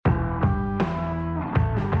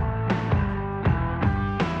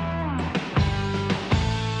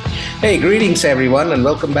Hey, greetings everyone, and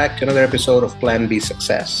welcome back to another episode of Plan B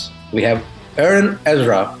Success. We have Aaron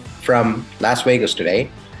Ezra from Las Vegas today,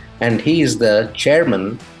 and he is the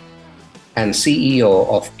chairman and CEO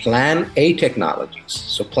of Plan A Technologies.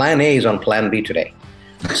 So Plan A is on Plan B today.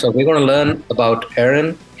 So we're going to learn about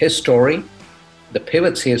Aaron, his story, the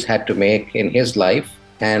pivots he's had to make in his life,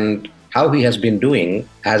 and how he has been doing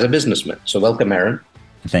as a businessman. So welcome, Aaron.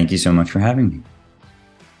 Thank you so much for having me.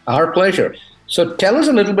 Our pleasure. So tell us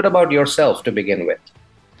a little bit about yourself to begin with.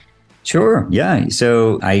 Sure. Yeah.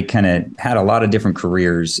 So I kind of had a lot of different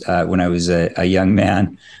careers when I was a young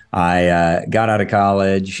man. I got out of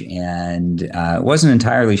college and wasn't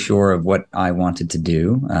entirely sure of what I wanted to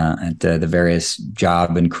do at the various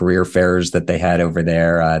job and career fairs that they had over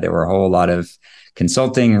there. There were a whole lot of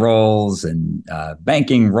consulting roles and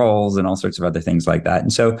banking roles and all sorts of other things like that.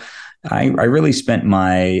 And so I really spent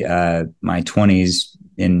my 20s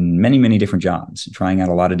in many, many different jobs, trying out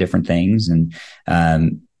a lot of different things. And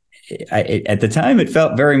at the time, it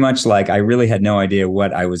felt very much like I really had no idea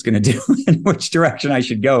what I was going to do and which direction I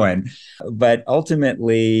should go in. But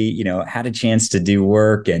ultimately, had a chance to do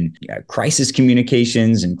work in crisis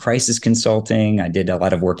communications and crisis consulting. I did a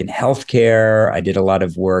lot of work in healthcare. I did a lot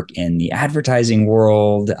of work in the advertising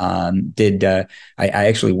world. I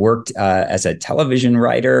actually worked as a television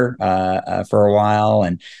writer for a while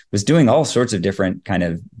and was doing all sorts of different kind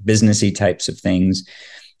of businessy types of things.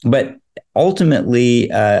 But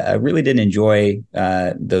ultimately, I really didn't enjoy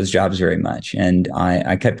those jobs very much. And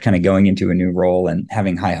I kept kind of going into a new role and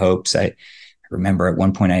having high hopes. I remember at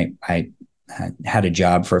one point I had a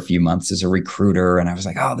job for a few months as a recruiter, and I was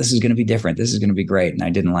like, oh, this is going to be different. This is going to be great. And I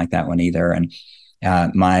didn't like that one either. And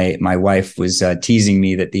my wife was teasing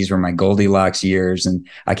me that these were my Goldilocks years, and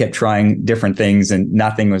I kept trying different things and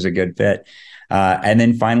nothing was a good fit. And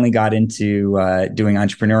then finally got into doing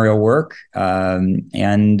entrepreneurial work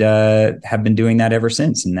and have been doing that ever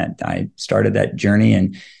since. And that I started that journey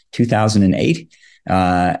in 2008.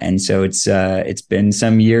 And so it's been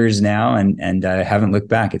some years now, and I haven't looked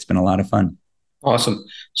back. It's been a lot of fun. Awesome.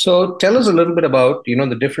 So tell us a little bit about,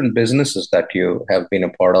 the different businesses that you have been a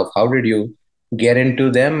part of. How did you get into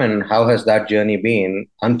them, and how has that journey been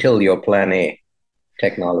until your Plan A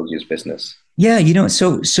Technologies business? Yeah,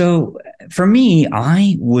 so for me,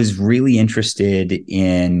 I was really interested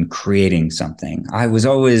in creating something. I was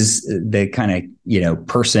always the kind of,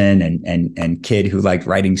 person and kid who liked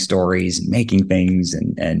writing stories and making things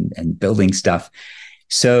and building stuff.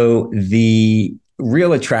 So the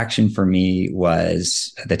real attraction for me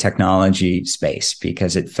was the technology space,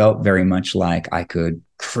 because it felt very much like I could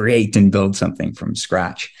create and build something from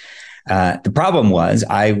scratch. The problem was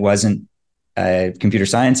I wasn't a computer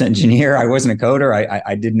science engineer. I wasn't a coder.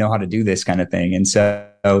 I didn't know how to do this kind of thing. And so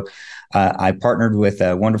I partnered with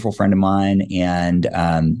a wonderful friend of mine and,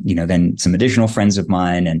 then some additional friends of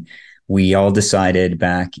mine. And we all decided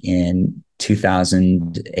back in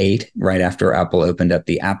 2008, right after Apple opened up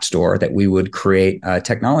the App Store, that we would create a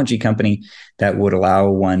technology company that would allow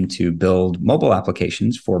one to build mobile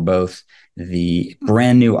applications for both the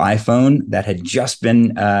brand new iPhone that had just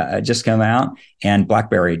come out and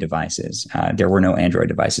BlackBerry devices. There were no Android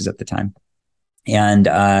devices at the time. And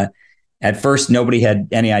at first, nobody had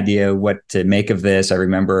any idea what to make of this. I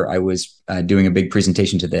remember I was doing a big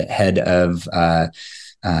presentation to the head of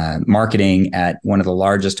marketing at one of the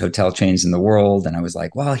largest hotel chains in the world. And I was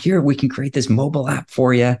like, well, here we can create this mobile app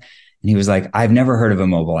for you. And he was like, I've never heard of a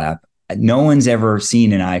mobile app. No one's ever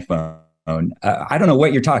seen an iPhone. I don't know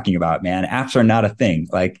what you're talking about, man. Apps are not a thing.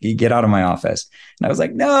 Like, you get out of my office. And I was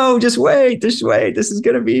like, no, just wait. This is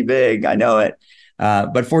going to be big. I know it.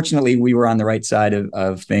 But fortunately, we were on the right side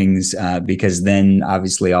of things because then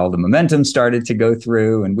obviously all the momentum started to go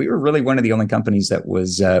through, and we were really one of the only companies that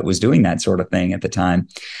was doing that sort of thing at the time.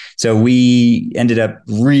 So we ended up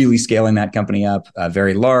really scaling that company up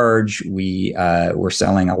very large. We were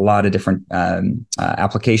selling a lot of different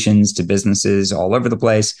applications to businesses all over the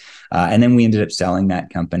place. And then we ended up selling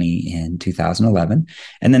that company in 2011.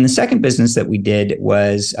 And then the second business that we did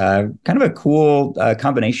was kind of a cool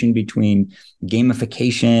combination between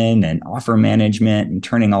gamification and offer management and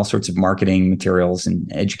turning all sorts of marketing materials and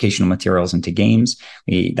educational materials into games.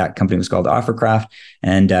 That company was called OfferCraft,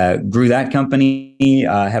 and grew that company,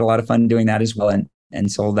 had a lot of fun doing that as well,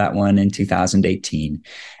 and sold that one in 2018.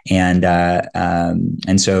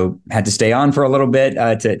 And so had to stay on for a little bit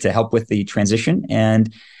to help with the transition.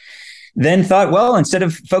 And then thought, well, instead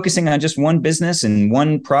of focusing on just one business and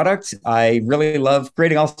one product, I really love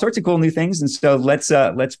creating all sorts of cool new things. And so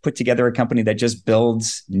let's put together a company that just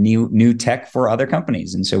builds new tech for other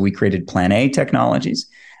companies. And so we created Plan A Technologies.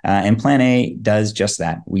 And Plan A does just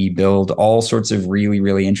that. We build all sorts of really,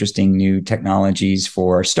 really interesting new technologies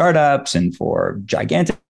for startups and for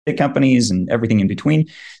gigantic companies and everything in between.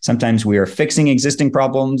 Sometimes we are fixing existing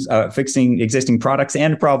problems, fixing existing products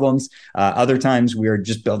and problems. Other times we are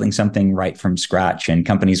just building something right from scratch, and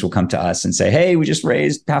companies will come to us and say, "Hey, we just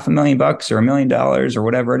raised $500,000 or $1 million or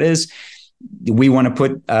whatever it is. We want to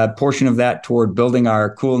put a portion of that toward building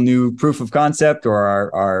our cool new proof of concept or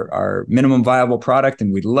our minimum viable product,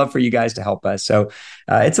 and we'd love for you guys to help us." So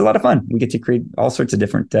it's a lot of fun. We get to create all sorts of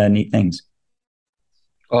different neat things.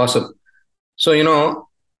 Awesome. So,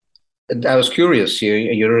 I was curious.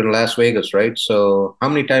 You're in Las Vegas, right? So how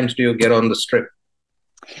many times do you get on the strip?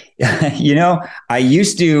 I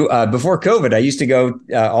used to before COVID. I used to go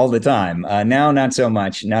all the time. Now, not so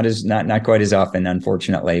much. Not quite as often,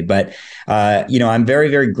 unfortunately. But I'm very,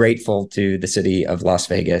 very grateful to the city of Las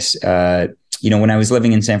Vegas. When I was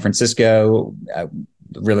living in San Francisco, I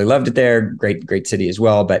really loved it there. Great city as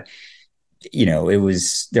well. But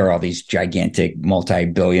there are all these gigantic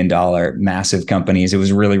multi-billion-dollar massive companies. It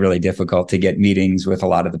was really, really difficult to get meetings with a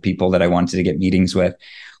lot of the people that I wanted to get meetings with.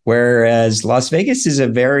 Whereas Las Vegas is a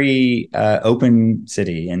very open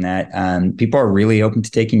city in that people are really open to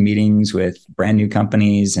taking meetings with brand new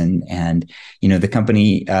companies, and the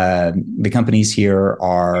companies here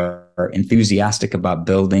are enthusiastic about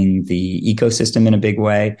building the ecosystem in a big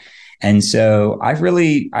way. And so I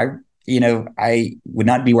would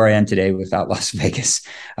not be where I am today without Las Vegas.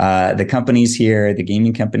 The companies here, the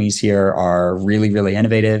gaming companies here, are really, really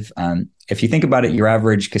innovative. If you think about it, your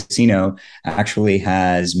average casino actually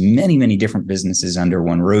has many, many different businesses under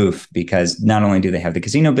one roof, because not only do they have the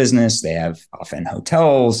casino business, they have often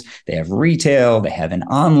hotels, they have retail, they have an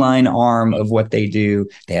online arm of what they do.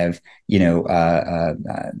 They have,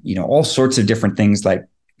 all sorts of different things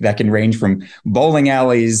that can range from bowling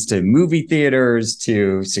alleys to movie theaters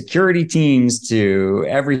to security teams to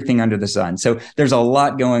everything under the sun. So there's a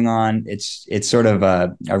lot going on. It's sort of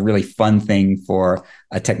a really fun thing for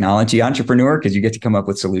a technology entrepreneur, because you get to come up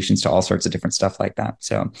with solutions to all sorts of different stuff like that.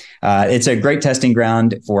 So it's a great testing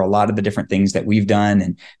ground for a lot of the different things that we've done.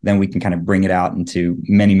 And then we can kind of bring it out into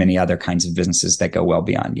many, many other kinds of businesses that go well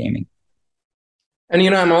beyond gaming. And,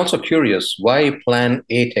 I'm also curious, why Plan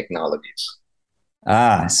A Technologies?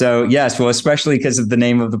 So yes, well, especially because of the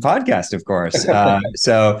name of the podcast, of course.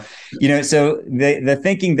 So the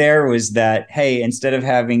thinking there was that, hey, instead of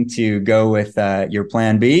having to go with your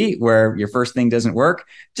plan B, where your first thing doesn't work,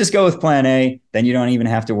 just go with plan A. Then you don't even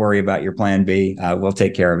have to worry about your plan B. We'll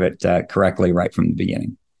take care of it correctly right from the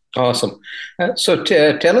beginning. Awesome. So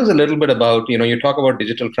tell us a little bit about, you talk about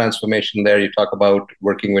digital transformation there. You talk about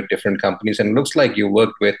working with different companies, and it looks like you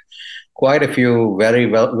worked with quite a few very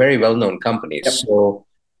well-known companies. Yep. So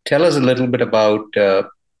tell us a little bit about,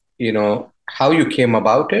 how you came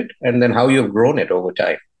about it, and then how you've grown it over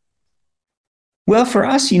time. Well, for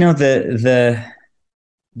us, the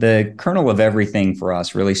kernel of everything for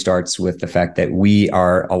us really starts with the fact that we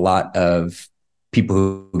are a lot of people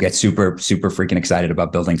who get super, super freaking excited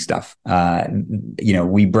about building stuff.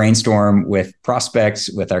 We brainstorm with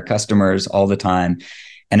prospects, with our customers all the time.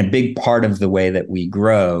 And a big part of the way that we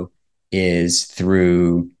grow is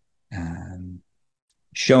through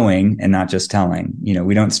showing and not just telling.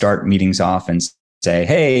 We don't start meetings off and say,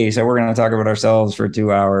 "Hey, so we're going to talk about ourselves for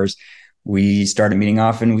 2 hours." We start a meeting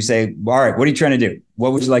off and we say, "All right, what are you trying to do?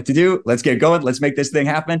 What would you like to do? Let's get going. Let's make this thing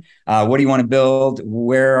happen. What do you want to build?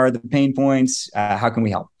 Where are the pain points? How can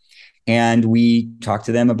we help?" And we talk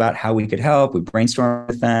to them about how we could help. We brainstorm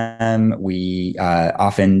with them. We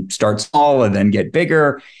often start small and then get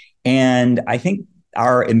bigger. And I think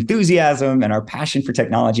our enthusiasm and our passion for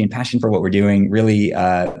technology and passion for what we're doing really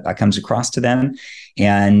comes across to them.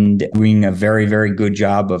 And doing a very, very good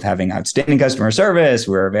job of having outstanding customer service.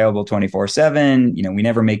 We're available 24/7. We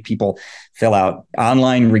never make people fill out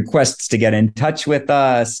online requests to get in touch with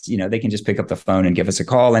us. They can just pick up the phone and give us a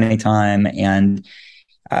call anytime. And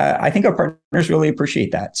I think our partners really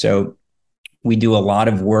appreciate that. So we do a lot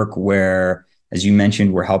of work where, as you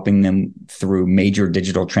mentioned, we're helping them through major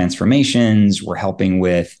digital transformations. We're helping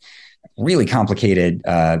with really complicated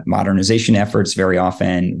modernization efforts. Very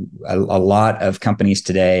often, a lot of companies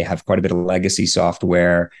today have quite a bit of legacy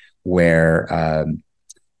software where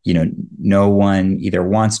no one either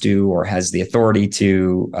wants to or has the authority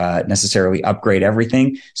to necessarily upgrade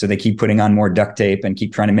everything. So they keep putting on more duct tape and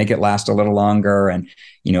keep trying to make it last a little longer. And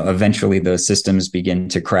eventually those systems begin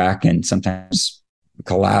to crack, and sometimes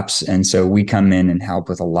collapse. And so we come in and help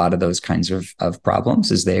with a lot of those kinds of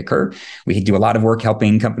problems as they occur. We do a lot of work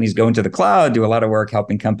helping companies go into the cloud, do a lot of work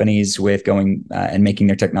helping companies with going and making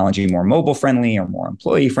their technology more mobile friendly or more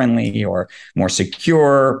employee friendly or more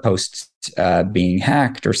secure post being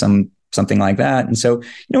hacked or something like that. And so,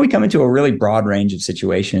 we come into a really broad range of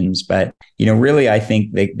situations, but, really, I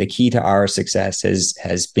think the key to our success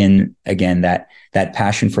has been, again, that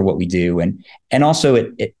passion for what we do. And also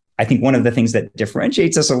I think one of the things that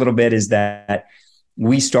differentiates us a little bit is that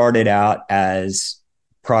we started out as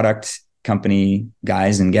product company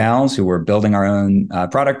guys and gals who were building our own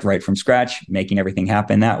product right from scratch, making everything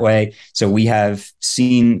happen that way. So we have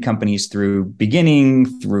seen companies through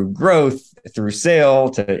beginning, through growth, through sale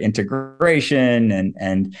to integration,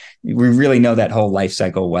 and we really know that whole life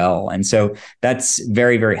cycle well. And so that's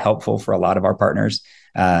very, very helpful for a lot of our partners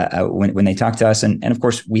when they talk to us. And of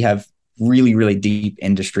course, we have really, really deep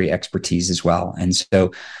industry expertise as well. And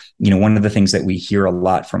so, one of the things that we hear a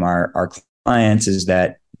lot from our clients is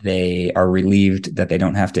that they are relieved that they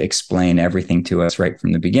don't have to explain everything to us right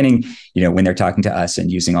from the beginning. When they're talking to us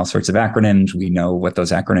and using all sorts of acronyms, we know what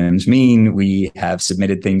those acronyms mean. We have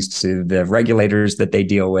submitted things to the regulators that they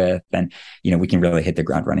deal with, and, we can really hit the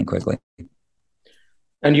ground running quickly.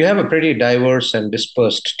 And you have a pretty diverse and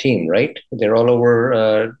dispersed team, right? They're all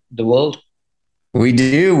over the world. We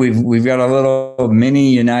do. We've got a little mini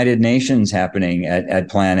United Nations happening at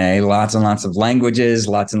Plan A. Lots and lots of languages,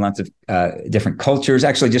 lots and lots of different cultures.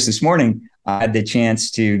 Actually, just this morning, I had the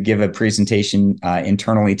chance to give a presentation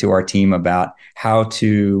internally to our team about how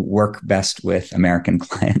to work best with American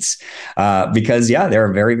clients, because there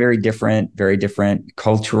are very, very different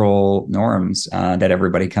cultural norms that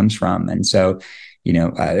everybody comes from. And so,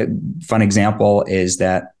 a fun example is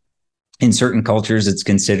that in certain cultures, it's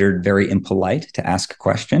considered very impolite to ask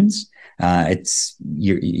questions. If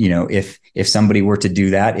somebody were to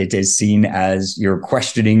do that, it is seen as you're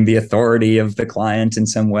questioning the authority of the client in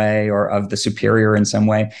some way or of the superior in some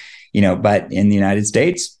way. But in the United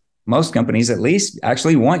States, most companies, at least,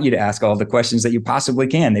 actually want you to ask all the questions that you possibly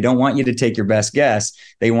can. They don't want you to take your best guess.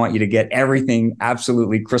 They want you to get everything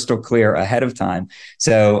absolutely crystal clear ahead of time.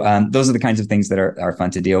 So those are the kinds of things that are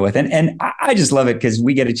fun to deal with. And I just love it because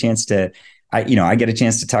we get a chance to, I get a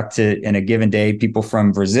chance to talk to, in a given day, people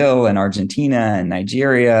from Brazil and Argentina and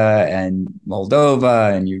Nigeria and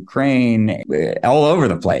Moldova and Ukraine, all over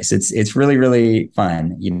the place. It's really, really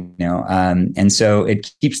fun, and so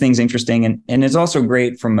it keeps things interesting. And it's also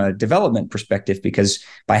great from a development perspective, because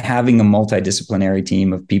by having a multidisciplinary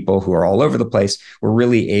team of people who are all over the place, we're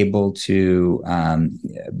really able to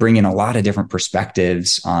bring in a lot of different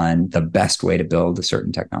perspectives on the best way to build a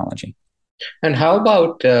certain technology. And how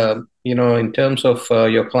about, in terms of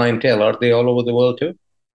your clientele, are they all over the world too?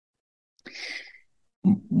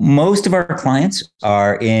 Most of our clients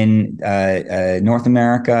are in North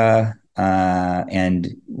America and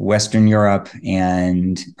Western Europe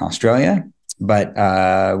and Australia,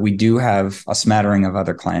 but we do have a smattering of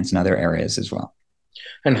other clients in other areas as well.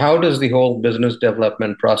 And how does the whole business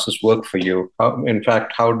development process work for you? How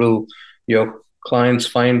do your clients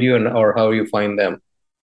find you, or how you find them?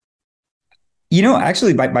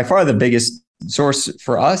 Actually, by far the biggest source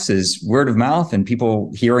for us is word of mouth and people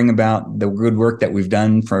hearing about the good work that we've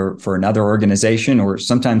done for another organization. Or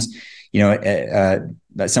sometimes,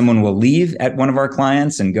 someone will leave at one of our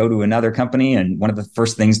clients and go to another company. And one of the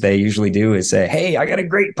first things they usually do is say, "Hey, I got a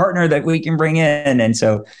great partner that we can bring in." And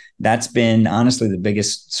so that's been honestly the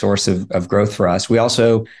biggest source of growth for us. We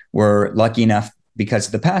also were lucky enough, because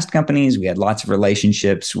of the past companies, we had lots of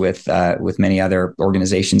relationships with many other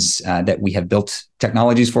organizations that we have built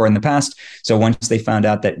technologies for in the past. So once they found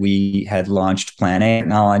out that we had launched Plan A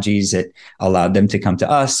technologies, it allowed them to come to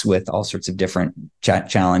us with all sorts of different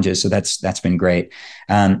challenges. So that's been great.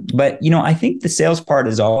 But I think the sales part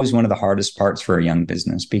is always one of the hardest parts for a young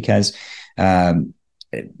business, because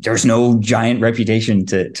there's no giant reputation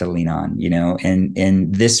to lean on.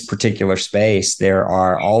 In this particular space, there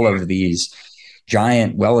are all of these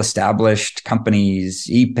giant, well-established companies,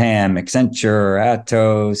 EPAM, Accenture,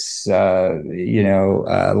 Atos,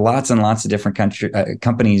 lots and lots of different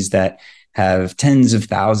companies that have tens of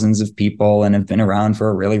thousands of people and have been around for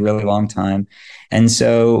a really, really long time. And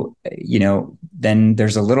so, then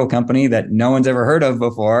there's a little company that no one's ever heard of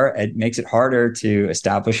before. It makes it harder to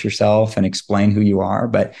establish yourself and explain who you are.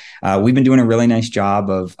 But we've been doing a really nice job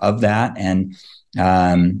of that. And,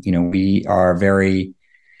 we are very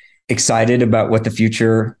excited about what the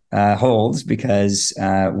future holds, because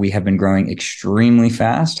we have been growing extremely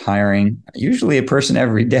fast, hiring usually a person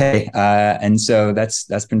every day, and so that's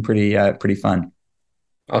been pretty fun.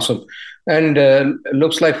 Awesome. And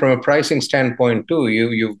looks like from a pricing standpoint too,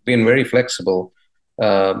 you've been very flexible.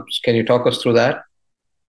 Can you talk us through that?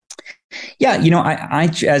 Yeah,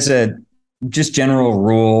 I as a just general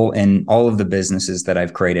rule in all of the businesses that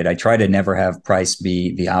I've created, I try to never have price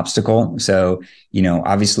be the obstacle. So,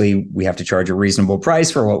 obviously we have to charge a reasonable price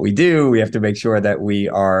for what we do. We have to make sure that we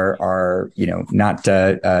are not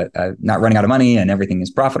running out of money and everything is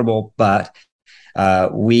profitable. But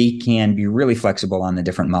we can be really flexible on the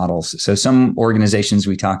different models. So some organizations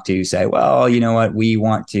we talk to say, well, you know what, we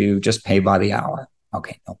want to just pay by the hour.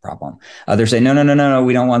 Okay, no problem. Others say, no,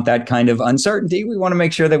 we don't want that kind of uncertainty. We want to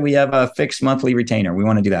make sure that we have a fixed monthly retainer. We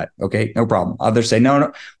want to do that. Okay, no problem. Others say, no,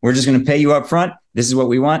 we're just going to pay you up front. This is what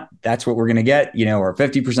we want. That's what we're going to get, or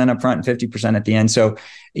 50% up front and 50% at the end. So,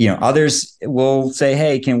 others will say,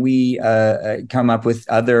 hey, can we come up with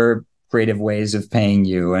other creative ways of paying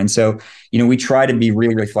you? And so, we try to be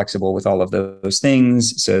really, really flexible with all of those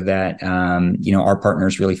things so that, our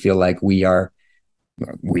partners really feel like we are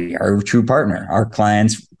a true partner. Our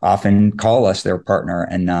clients often call us their partner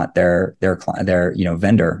and not their vendor,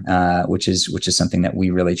 which is something that we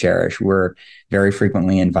really cherish. We're very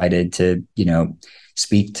frequently invited to,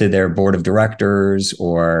 speak to their board of directors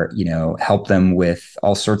or, help them with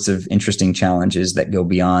all sorts of interesting challenges that go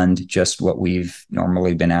beyond just what we've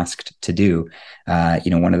normally been asked to do.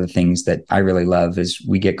 One of the things that I really love is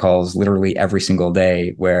we get calls literally every single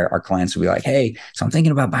day where our clients will be like, hey, so I'm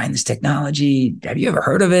thinking about buying this technology. Have you ever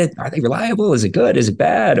heard of it? Are they reliable? Is it good? Is it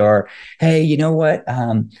bad? Or, hey, you know what?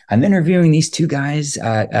 I'm interviewing these two guys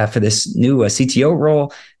for this new CTO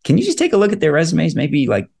role. Can you just take a look at their resumes? Maybe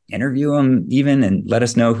like interview them even and let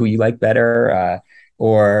us know who you like better.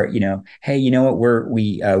 Or, hey, you know what,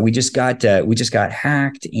 we just got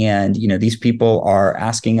hacked and, these people are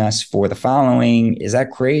asking us for the following. Is that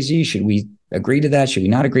crazy? Should we agree to that? Should we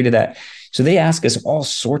not agree to that? So they ask us all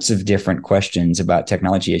sorts of different questions about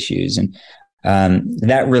technology issues. And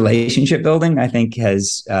that relationship building, I think,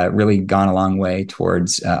 has really gone a long way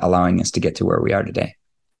towards allowing us to get to where we are today.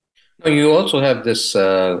 You also have this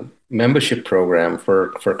membership program for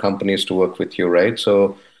companies to work with you, right?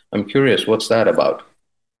 So I'm curious, what's that about?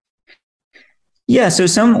 Yeah, so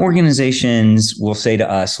some organizations will say to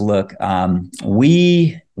us, "Look,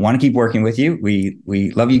 we want to keep working with you.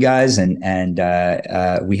 We love you guys, and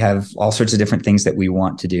we have all sorts of different things that we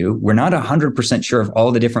want to do. We're not 100% sure of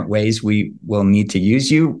all the different ways we will need to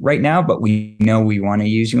use you right now, but we know we want to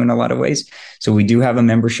use you in a lot of ways. So we do have a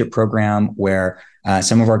membership program where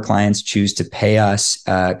some of our clients choose to pay us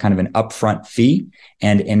kind of an upfront fee.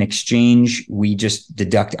 And in exchange, we just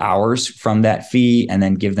deduct hours from that fee and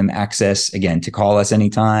then give them access, again, to call us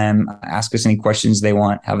anytime, ask us any questions they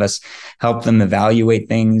want, have us help them evaluate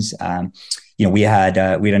things. We had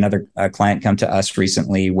another client come to us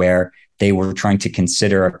recently where they were trying to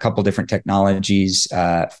consider a couple different technologies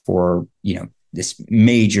for, this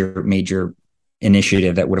major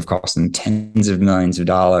initiative that would have cost them tens of millions of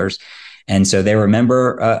dollars. And so they were a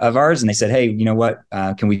member of ours and they said, hey, you know what,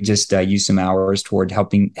 can we just use some hours toward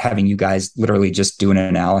having you guys literally just do an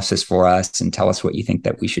analysis for us and tell us what you think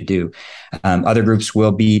that we should do. Other groups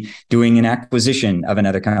will be doing an acquisition of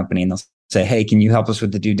another company and they'll say, hey, can you help us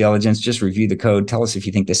with the due diligence? Just review the code. Tell us if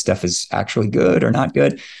you think this stuff is actually good or not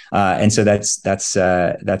good. And so that's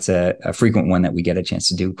a frequent one that we get a chance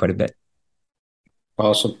to do quite a bit.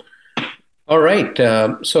 Awesome. All right.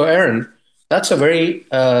 So Aaron, that's a very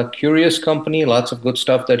curious company. Lots of good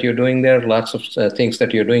stuff that you're doing there. Lots of things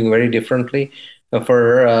that you're doing very differently.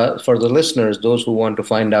 For the listeners, those who want to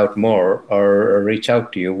find out more or reach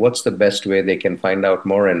out to you, what's the best way they can find out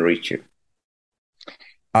more and reach you?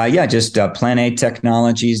 Just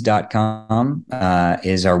planatechnologies.com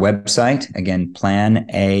is our website. Again,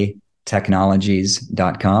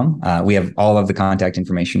 planatechnologies.com. We have all of the contact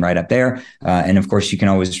information right up there. And of course, you can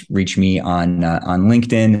always reach me on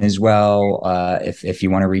LinkedIn as well if you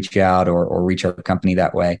want to reach out or reach our company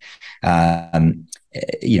that way.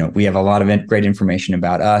 We have a lot of great information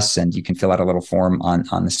about us, and you can fill out a little form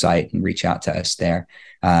on the site and reach out to us there.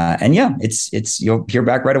 It's you'll hear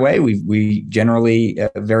back right away. We generally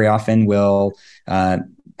very often will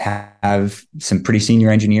have some pretty senior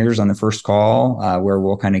engineers on the first call where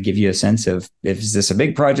we'll kind of give you a sense of, is this a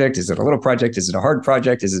big project? Is it a little project? Is it a hard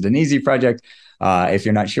project? Is it an easy project? If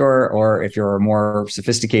you're not sure, or if you're a more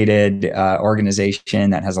sophisticated organization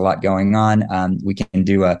that has a lot going on, we can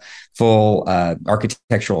do a full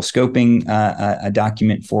architectural scoping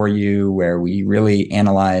document for you where we really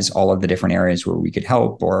analyze all of the different areas where we could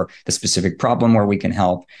help or the specific problem where we can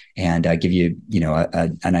help and give you,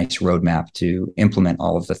 a nice roadmap to implement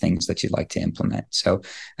all of the things that you'd like to implement. So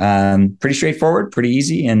pretty straightforward, pretty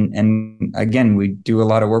easy. And again, we do a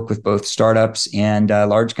lot of work with both startups and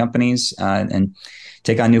large companies and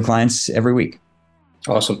take on new clients every week.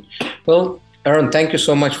 Awesome. Well, Arun, thank you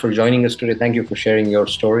so much for joining us today. Thank you for sharing your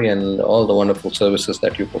story and all the wonderful services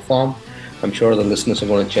that you perform. I'm sure the listeners are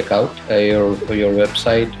going to check out your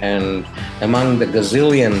website. And among the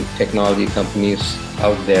gazillion technology companies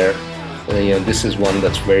out there, this is one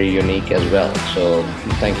that's very unique as well. So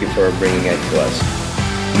thank you for bringing it to us.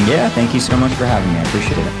 Yeah, thank you so much for having me. I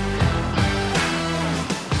appreciate it.